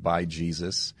personally by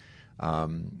Jesus,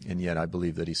 and yet I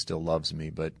believe that he still loves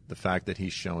me. But the fact that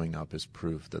he's showing up is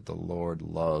proof that the Lord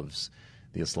loves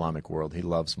the Islamic world. He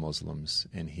loves Muslims,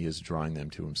 and he is drawing them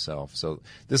to himself. So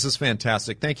this is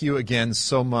fantastic. Thank you again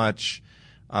so much,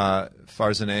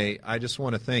 Farzaneh. I just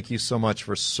want to thank you so much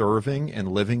for serving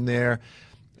and living there.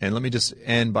 And let me just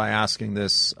end by asking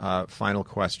this final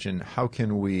question. How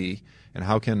can we, and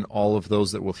how can all of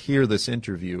those that will hear this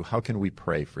interview, how can we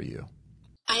pray for you?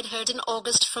 I'd heard in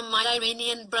August from my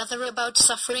Iranian brother about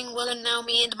suffering well, and now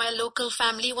me and my local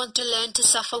family want to learn to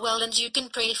suffer well, and you can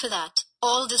pray for that.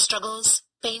 All the struggles,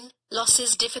 pain,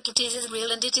 losses, difficulties is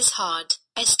real, and it is hard.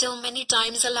 I still many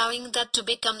times allowing that to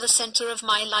become the center of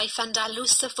my life, and I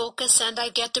lose the focus and I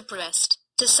get depressed.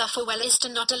 To suffer well is to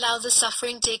not allow the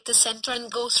suffering take the center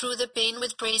and go through the pain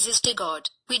with praises to God.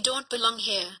 We don't belong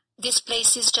here. This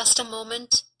place is just a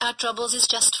moment. Our troubles is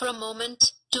just for a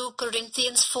moment. 2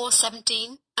 Corinthians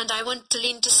 4:17, and I want to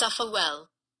lean to suffer well.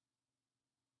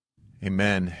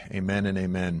 Amen. Amen and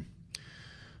amen.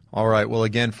 All right. Well,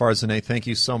 again, Farzaneh, thank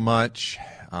you so much.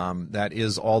 That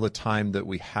is all the time that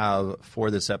we have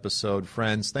for this episode.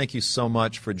 Friends, thank you so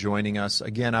much for joining us.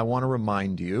 Again, I want to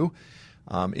remind you,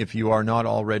 if you are not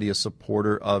already a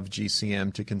supporter of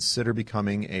GCM, to consider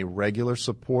becoming a regular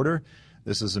supporter.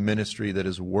 This is a ministry that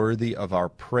is worthy of our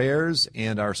prayers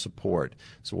and our support.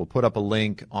 So we'll put up a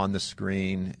link on the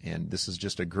screen, and this is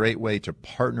just a great way to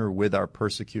partner with our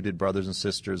persecuted brothers and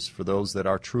sisters, for those that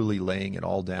are truly laying it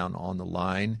all down on the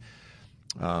line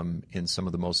in some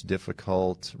of the most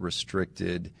difficult,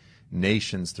 restricted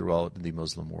nations throughout the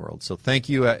Muslim world. So thank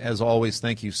you, as always,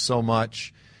 thank you so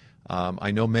much.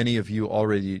 I know many of you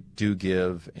already do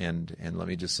give, and let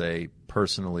me just say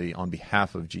personally, on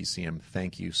behalf of GCM,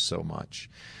 thank you so much.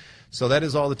 So that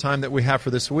is all the time that we have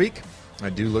for this week. I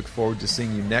do look forward to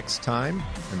seeing you next time.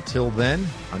 Until then,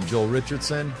 I'm Joel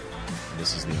Richardson, and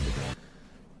this is The Underground.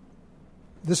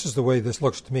 This is the way this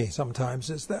looks to me sometimes,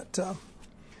 is that the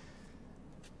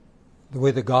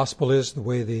way the gospel is, the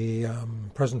way the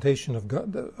presentation of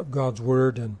God's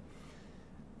Word, and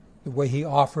the way he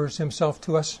offers himself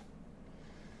to us.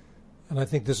 And I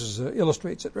think this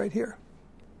illustrates it right here.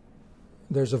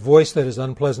 there's a voice that is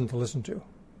unpleasant to listen to.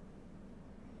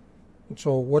 And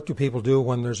so what do people do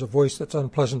when there's a voice that's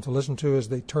unpleasant to listen to is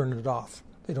they turn it off.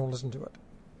 They don't listen to it.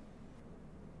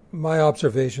 My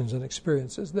observations and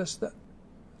experience is this, that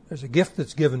there's a gift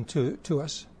that's given to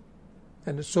us,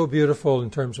 and it's so beautiful in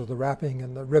terms of the wrapping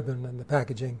and the ribbon and the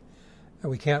packaging,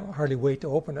 and we can't hardly wait to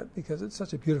open it because it's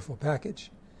such a beautiful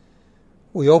package.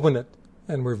 We open it,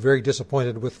 and we're very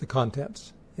disappointed with the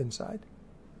contents inside.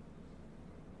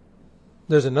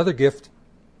 There's another gift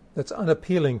that's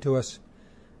unappealing to us,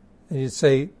 and you'd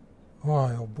say,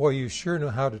 oh boy, you sure know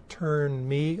how to turn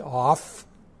me off.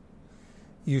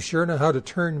 You sure know how to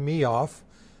turn me off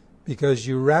because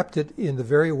you wrapped it in the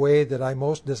very way that I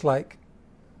most dislike.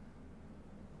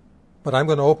 But I'm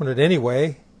going to open it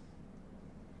anyway,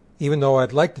 even though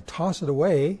I'd like to toss it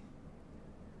away.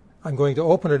 I'm going to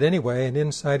open it anyway, and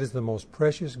inside is the most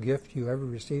precious gift you ever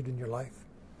received in your life.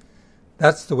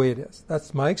 That's the way it is.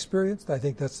 That's my experience. I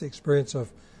think that's the experience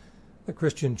of the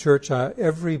Christian church.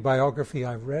 Every biography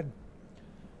I've read,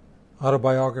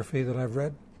 autobiography that I've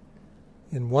read,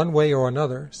 in one way or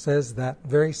another says that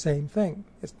very same thing.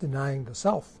 It's denying the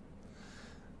self.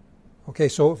 Okay,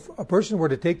 so if a person were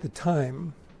to take the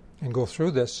time and go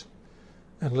through this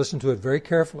and listen to it very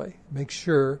carefully, make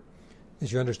sure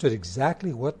that you understood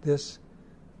exactly what this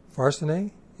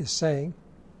Varsane is saying,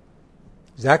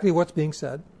 exactly what's being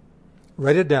said,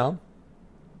 write it down,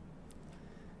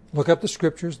 look up the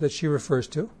scriptures that she refers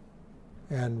to,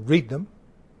 and read them.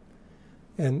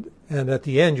 And at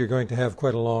the end, you're going to have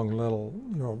quite a long little,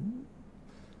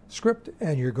 script,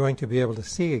 and you're going to be able to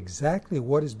see exactly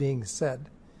what is being said.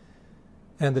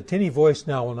 And the tinny voice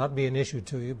now will not be an issue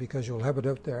to you because you'll have it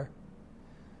out there.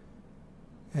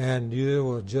 And you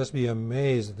will just be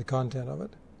amazed at the content of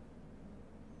it.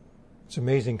 It's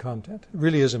amazing content. It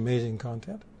really is amazing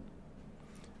content.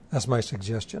 That's my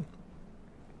suggestion.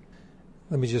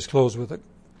 Let me just close with a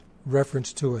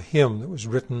reference to a hymn that was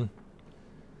written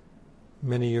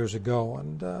many years ago,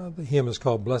 and the hymn is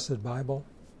called Blessed Bible.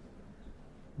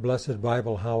 Blessed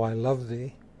Bible, how I love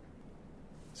thee.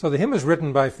 So the hymn is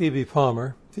written by Phoebe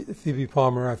Palmer. Phoebe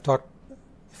Palmer, I've talked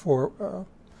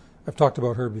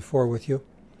about her before with you.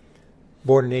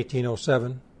 Born in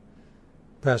 1807,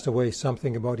 passed away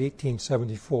something about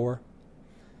 1874.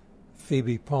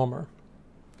 Phoebe Palmer.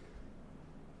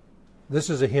 This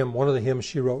is a hymn, one of the hymns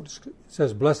she wrote. It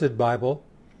says, Blessed Bible,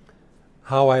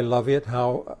 how I love it,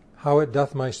 how it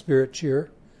doth my spirit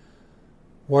cheer.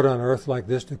 What on earth like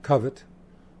this to covet?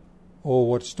 Oh,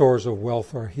 what stores of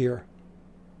wealth are here.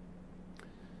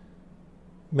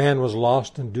 Man was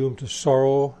lost and doomed to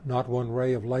sorrow, not one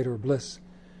ray of light or bliss.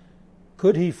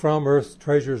 Could he from earth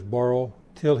treasures borrow,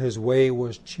 till his way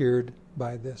was cheered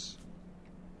by this?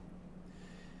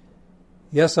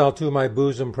 Yes, I'll to my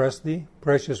bosom press thee,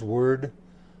 precious word,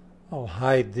 I'll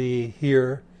hide thee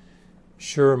here,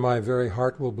 sure my very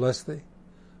heart will bless thee,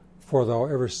 for thou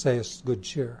ever sayest good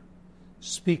cheer.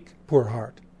 Speak, poor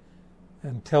heart,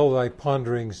 and tell thy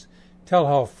ponderings, tell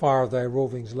how far thy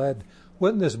rovings led,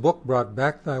 when this book brought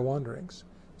back thy wanderings,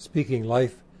 speaking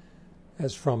life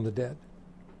as from the dead.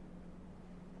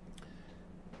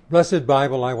 Blessed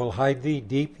Bible, I will hide thee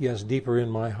deep, yes, deeper in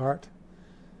my heart.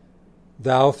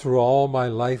 Thou through all my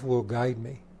life will guide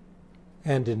me,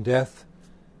 and in death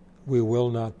we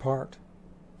will not part.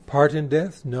 Part in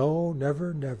death? No,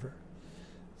 never, never.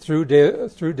 Through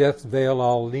death's veil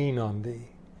I'll lean on thee.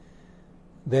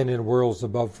 Then in worlds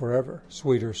above forever,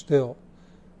 sweeter still,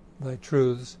 thy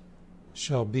truths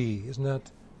shall be. Isn't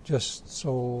that just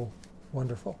so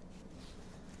wonderful?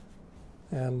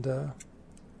 And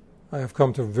I have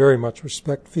come to very much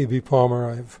respect Phoebe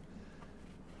Palmer. I've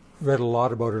read a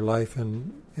lot about her life,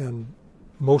 and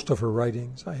most of her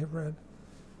writings I have read.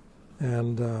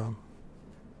 And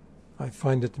I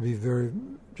find it to be very,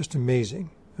 just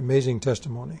amazing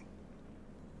testimony.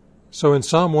 So in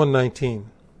Psalm 119,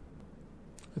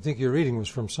 I think your reading was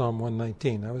from Psalm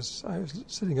 119. I was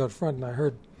sitting out front and I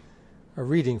heard a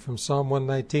reading from Psalm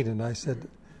 119, and I said,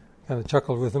 kind of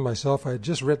chuckled within myself, I had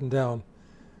just written down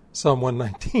Psalm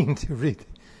 119 to read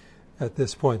at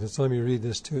this point. And so let me read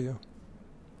this to you.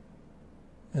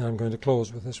 And I'm going to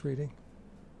close with this reading.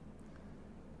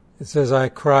 It says, I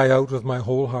cry out with my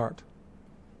whole heart.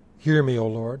 Hear me, O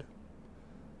Lord.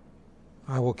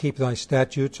 I will keep thy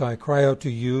statutes. I cry out to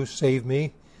you, save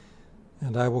me,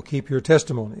 and I will keep your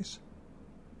testimonies.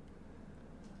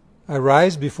 I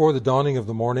rise before the dawning of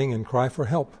the morning and cry for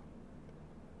help.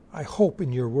 I hope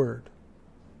in your word.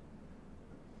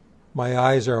 My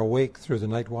eyes are awake through the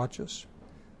night watches,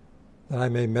 that I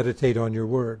may meditate on your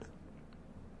word.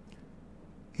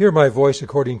 Hear my voice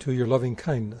according to your loving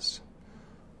kindness.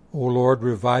 O Lord,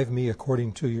 revive me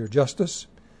according to your justice.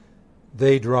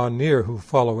 They draw near who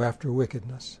follow after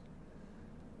wickedness.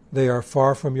 They are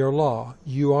far from your law.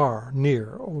 You are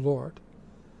near, O Lord,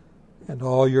 and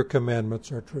all your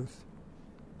commandments are truth.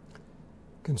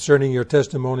 Concerning your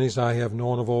testimonies I have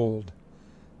known of old,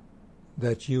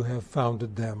 that you have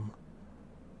founded them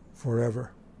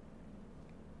forever.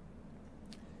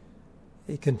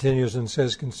 He continues and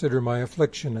says, consider my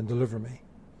affliction and deliver me,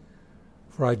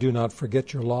 for I do not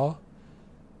forget your law.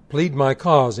 Plead my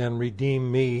cause and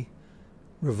redeem me.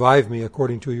 Revive me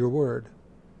according to your word.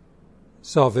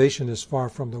 Salvation is far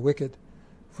from the wicked,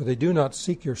 for they do not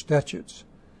seek your statutes.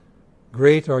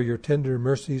 Great are your tender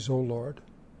mercies, O Lord.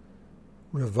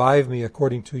 Revive me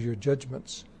according to your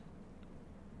judgments.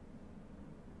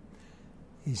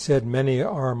 He said, many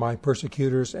are my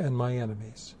persecutors and my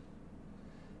enemies,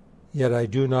 yet I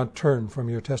do not turn from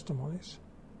your testimonies.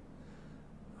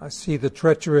 I see the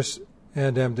treacherous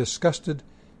and am disgusted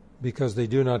because they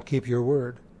do not keep your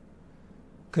word.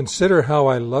 Consider how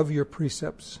I love your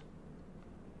precepts.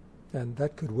 And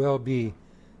that could well be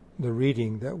the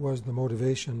reading that was the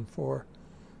motivation for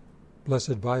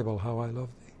Blessed Bible, How I Love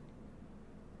Thee.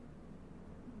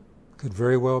 Could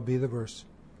very well be the verse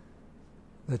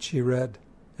that she read.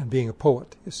 And being a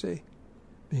poet, you see,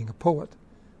 being a poet,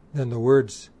 then the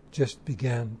words just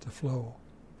began to flow.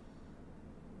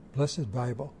 Blessed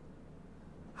Bible,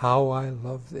 how I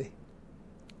love thee.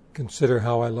 Consider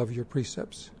how I love your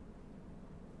precepts.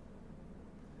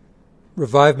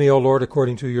 Revive me, O Lord,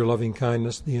 according to your loving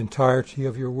kindness. The entirety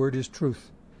of your word is truth,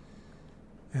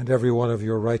 and every one of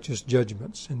your righteous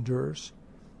judgments endures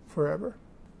forever.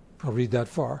 I'll read that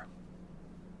far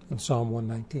in Psalm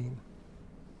 119.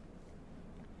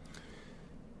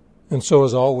 And so,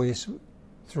 as always,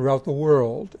 throughout the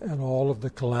world and all of the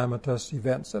calamitous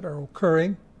events that are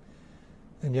occurring,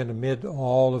 and yet amid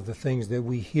all of the things that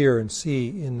we hear and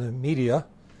see in the media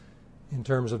in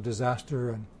terms of disaster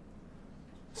and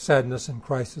sadness and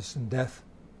crisis and death,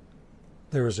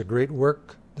 there is a great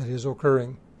work that is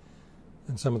occurring.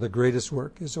 And some of the greatest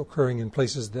work is occurring in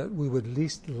places that we would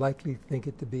least likely think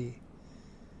it to be.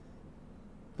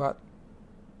 But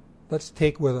let's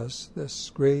take with us this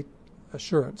great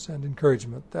assurance and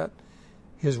encouragement that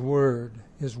His Word,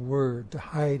 to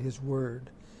hide His Word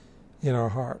in our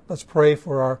heart. Let's pray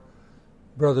for our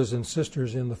brothers and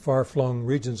sisters in the far-flung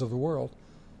regions of the world,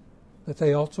 that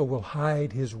they also will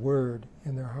hide His Word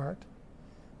in their heart.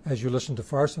 As you listen to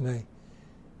Farsane,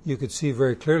 you could see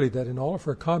very clearly that in all of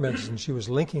her comments, and she was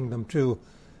linking them to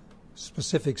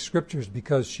specific scriptures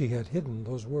because she had hidden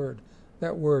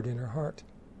that word in her heart.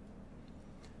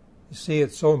 You see,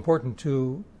 it's so important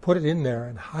to put it in there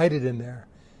and hide it in there.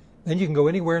 Then you can go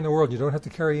anywhere in the world. You don't have to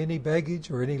carry any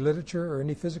baggage or any literature or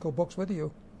any physical books with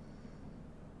you,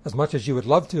 as much as you would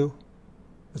love to,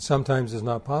 but sometimes it's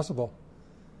not possible.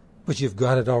 But you've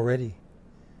got it already.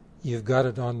 You've got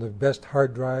it on the best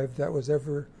hard drive that was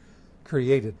ever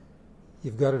created.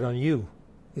 You've got it on you.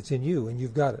 It's in you, and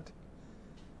you've got it.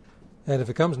 And if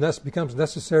it becomes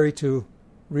necessary to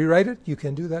rewrite it, you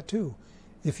can do that too,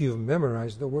 if you've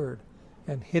memorized the Word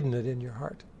and hidden it in your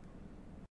heart.